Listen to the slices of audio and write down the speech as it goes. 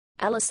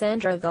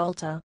Alessandro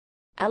Volta.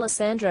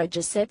 Alessandro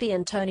Giuseppe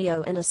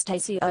Antonio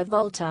Anastasio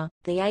Volta,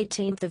 the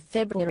 18th of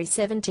February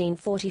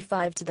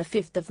 1745 to the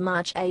 5th of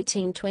March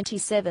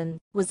 1827,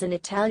 was an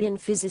Italian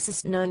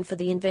physicist known for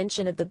the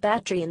invention of the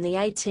battery in the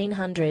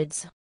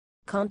 1800s.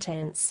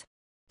 Contents: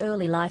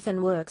 Early life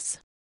and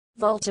works.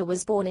 Volta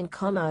was born in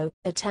Como,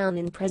 a town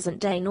in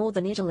present-day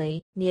northern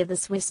Italy, near the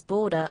Swiss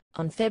border,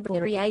 on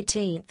February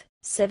 18,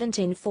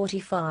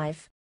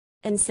 1745.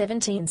 In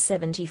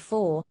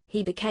 1774,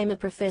 he became a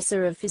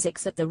professor of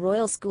physics at the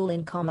Royal School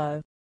in Como.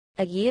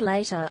 A year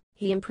later,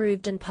 he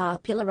improved and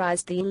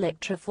popularized the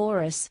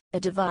electrophorus, a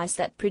device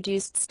that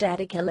produced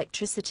static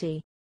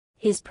electricity.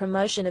 His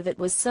promotion of it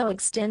was so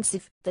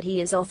extensive that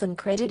he is often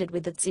credited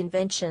with its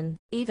invention,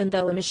 even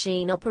though a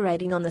machine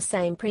operating on the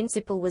same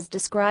principle was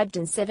described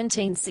in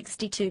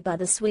 1762 by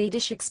the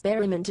Swedish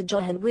experimenter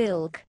Johan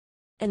Wilcke.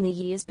 In the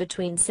years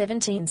between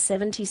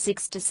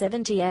 1776 to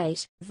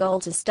 78,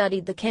 Volta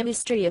studied the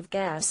chemistry of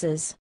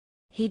gases.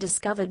 He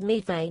discovered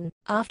methane,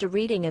 after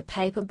reading a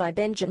paper by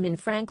Benjamin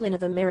Franklin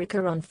of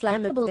America on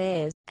flammable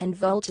airs, and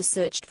Volta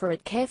searched for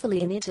it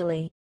carefully in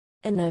Italy.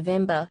 In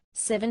November,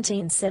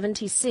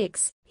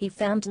 1776, he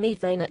found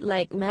methane at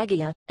Lake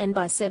Maggia, and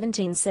by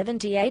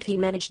 1778 he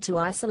managed to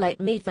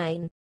isolate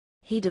methane.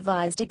 He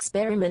devised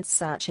experiments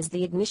such as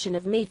the ignition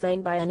of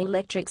methane by an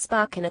electric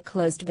spark in a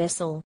closed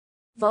vessel.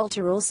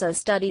 Volta also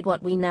studied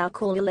what we now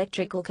call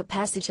electrical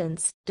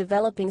capacitance,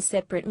 developing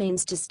separate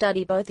means to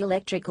study both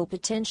electrical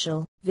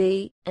potential,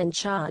 V, and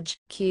charge,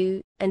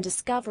 Q, and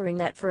discovering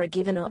that for a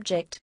given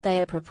object, they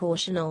are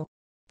proportional.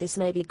 This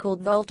may be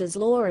called Volta's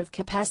law of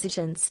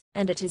capacitance,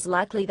 and it is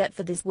likely that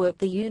for this work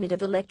the unit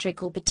of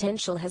electrical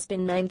potential has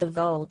been named the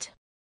volt.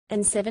 In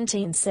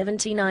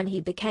 1779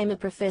 he became a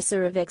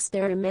professor of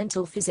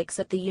experimental physics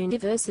at the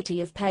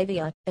University of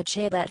Pavia, a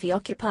chair that he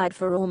occupied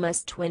for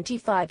almost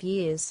 25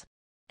 years.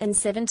 In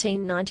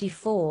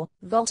 1794,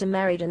 Volta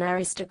married an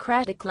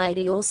aristocratic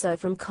lady also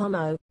from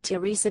Como,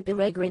 Teresa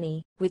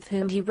Peregrini, with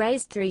whom he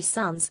raised 3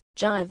 sons,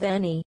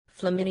 Giovanni,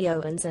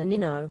 Flaminio and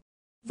Zannino.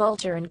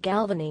 Volta and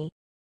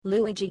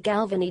Luigi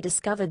Galvani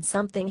discovered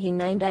something he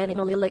named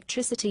animal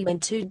electricity when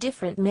 2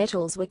 different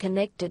metals were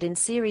connected in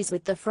series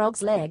with the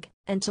frog's leg,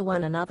 and to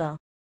one another.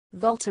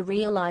 Volta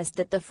realized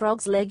that the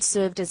frog's leg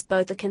served as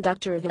both a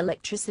conductor of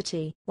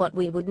electricity, what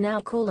we would now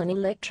call an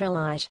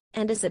electrolyte,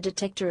 and as a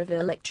detector of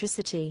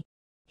electricity.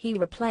 He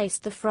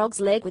replaced the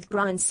frog's leg with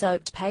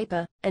brine-soaked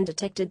paper, and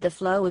detected the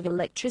flow of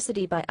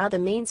electricity by other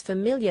means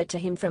familiar to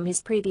him from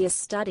his previous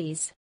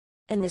studies.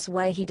 In this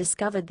way he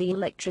discovered the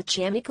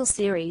electrochemical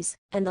series,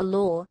 and the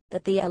law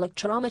that the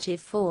electromotive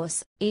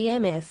force,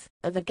 EMF,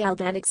 of a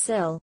galvanic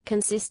cell,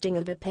 consisting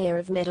of a pair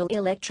of metal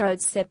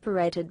electrodes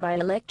separated by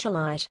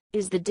electrolyte,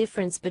 is the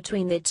difference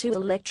between their 2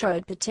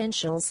 electrode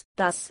potentials.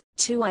 Thus,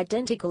 2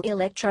 identical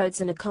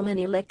electrodes and a common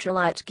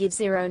electrolyte give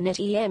 0 net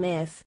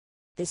EMF.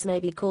 This may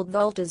be called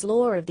Volta's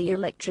law of the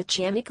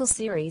electrochemical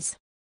series.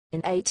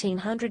 In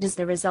 1800, as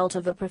the result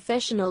of a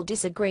professional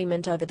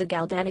disagreement over the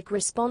galvanic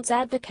response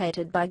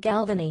advocated by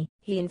Galvani,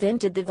 he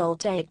invented the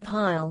voltaic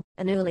pile,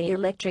 an early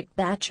electric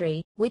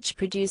battery, which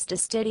produced a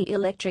steady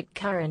electric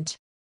current.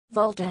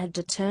 Volta had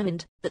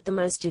determined that the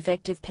most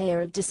effective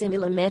pair of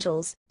dissimilar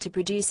metals to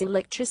produce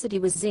electricity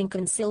was zinc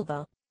and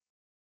silver.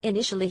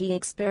 Initially he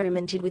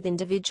experimented with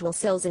individual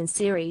cells in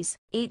series,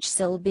 each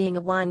cell being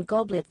a wine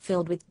goblet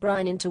filled with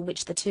brine into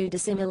which the 2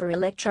 dissimilar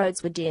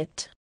electrodes were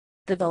dipped.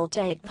 The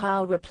voltaic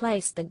pile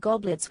replaced the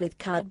goblets with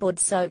cardboard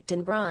soaked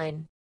in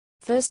brine.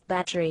 First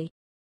battery.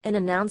 In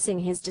announcing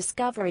his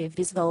discovery of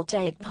his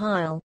voltaic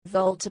pile,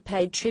 Volta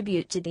paid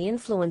tribute to the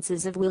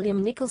influences of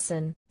William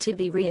Nicholson,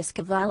 Tiberius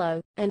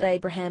Cavallo, and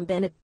Abraham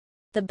Bennett.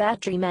 The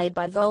battery made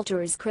by Volta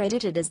is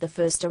credited as the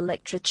first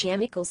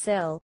electrochemical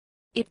cell.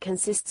 It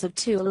consists of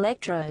 2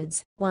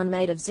 electrodes, one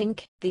made of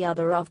zinc, the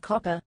other of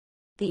copper.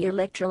 The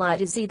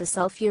electrolyte is either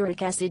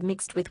sulfuric acid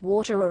mixed with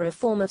water or a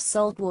form of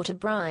saltwater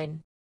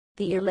brine.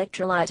 The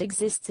electrolyte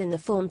exists in the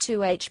form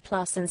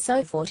 2H+ and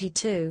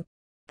SO42.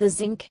 The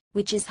zinc,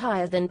 which is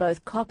higher than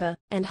both copper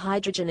and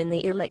hydrogen in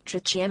the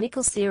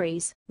electrochemical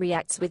series,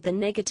 reacts with the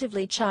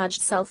negatively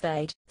charged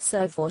sulfate,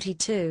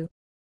 SO42.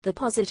 The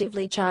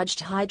positively charged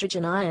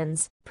hydrogen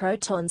ions,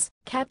 protons,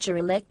 capture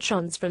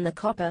electrons from the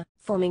copper,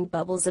 forming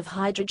bubbles of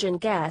hydrogen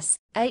gas,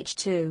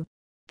 H2.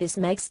 This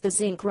makes the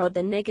zinc rod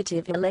the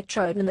negative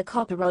electrode and the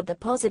copper rod the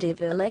positive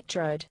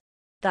electrode.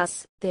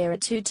 Thus, there are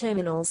 2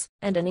 terminals,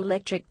 and an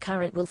electric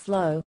current will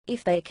flow,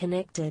 if they are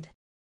connected.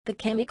 The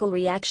chemical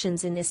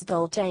reactions in this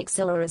voltaic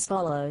cell are as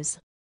follows.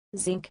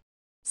 Zinc,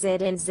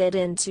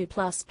 ZnZn2++,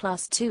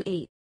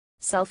 2E.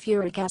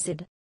 Sulfuric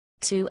acid,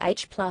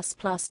 2H++,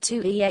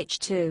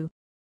 2EH2.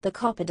 The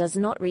copper does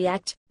not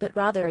react, but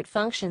rather it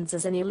functions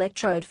as an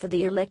electrode for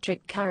the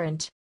electric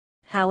current.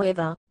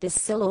 However, this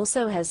cell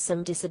also has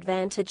some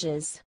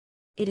disadvantages.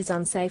 It is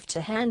unsafe to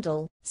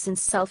handle,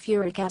 since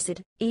sulfuric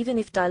acid, even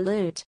if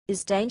dilute,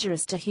 is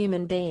dangerous to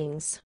human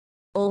beings.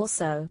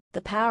 Also,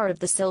 the power of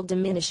the cell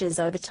diminishes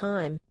over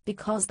time,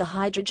 because the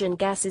hydrogen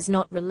gas is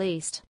not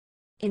released.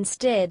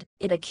 Instead,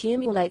 it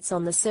accumulates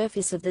on the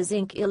surface of the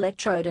zinc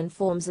electrode and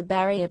forms a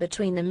barrier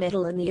between the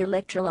metal and the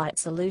electrolyte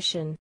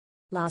solution.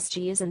 Last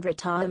years and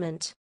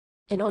retirement.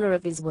 In honor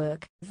of his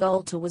work,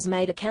 Volta was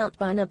made a count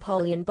by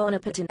Napoleon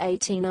Bonaparte in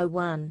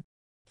 1801.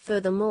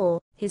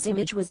 Furthermore, his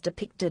image was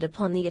depicted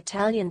upon the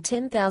Italian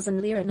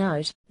 10,000 lira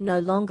note, no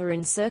longer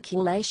in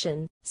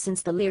circulation,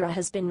 since the lira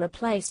has been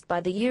replaced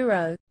by the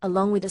euro,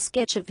 along with a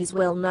sketch of his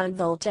well-known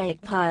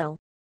voltaic pile.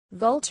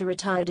 Volta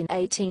retired in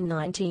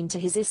 1819 to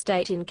his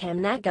estate in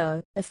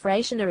Camnago, a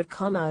Fraiana of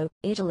Como,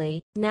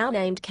 Italy, now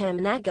named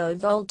Camnago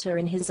Volta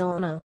in his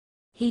honor.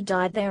 He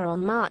died there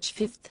on March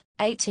 5,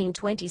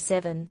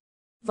 1827.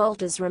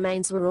 Volta's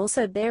remains were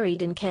also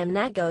buried in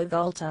Camnago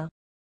Volta.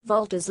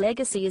 Volta's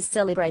legacy is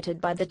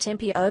celebrated by the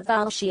Tempio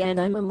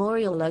Valciano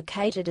Memorial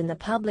located in the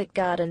public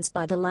gardens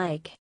by the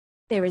lake.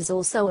 There is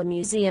also a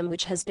museum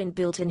which has been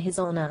built in his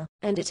honor,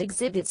 and it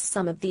exhibits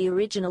some of the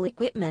original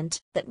equipment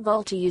that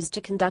Volta used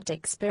to conduct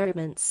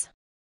experiments.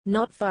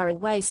 Not far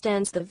away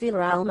stands the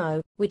Villa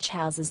Almo, which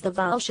houses the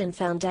Valsian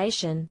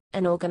Foundation,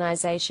 an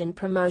organization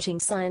promoting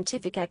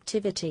scientific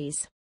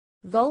activities.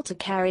 Volta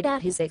carried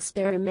out his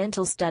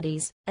experimental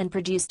studies, and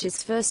produced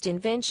his first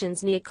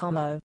inventions near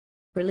Como.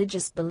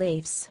 Religious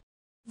beliefs.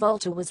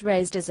 Volta was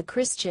raised as a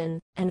Christian,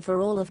 and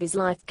for all of his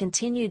life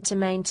continued to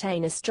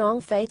maintain a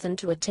strong faith and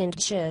to attend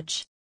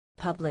church.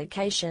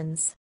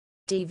 Publications.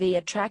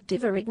 DV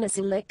Attractiva Ignis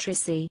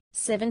Electrici,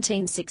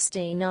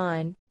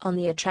 1769, on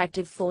the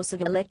attractive force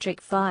of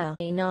electric fire.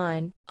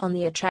 9, on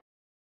the attractive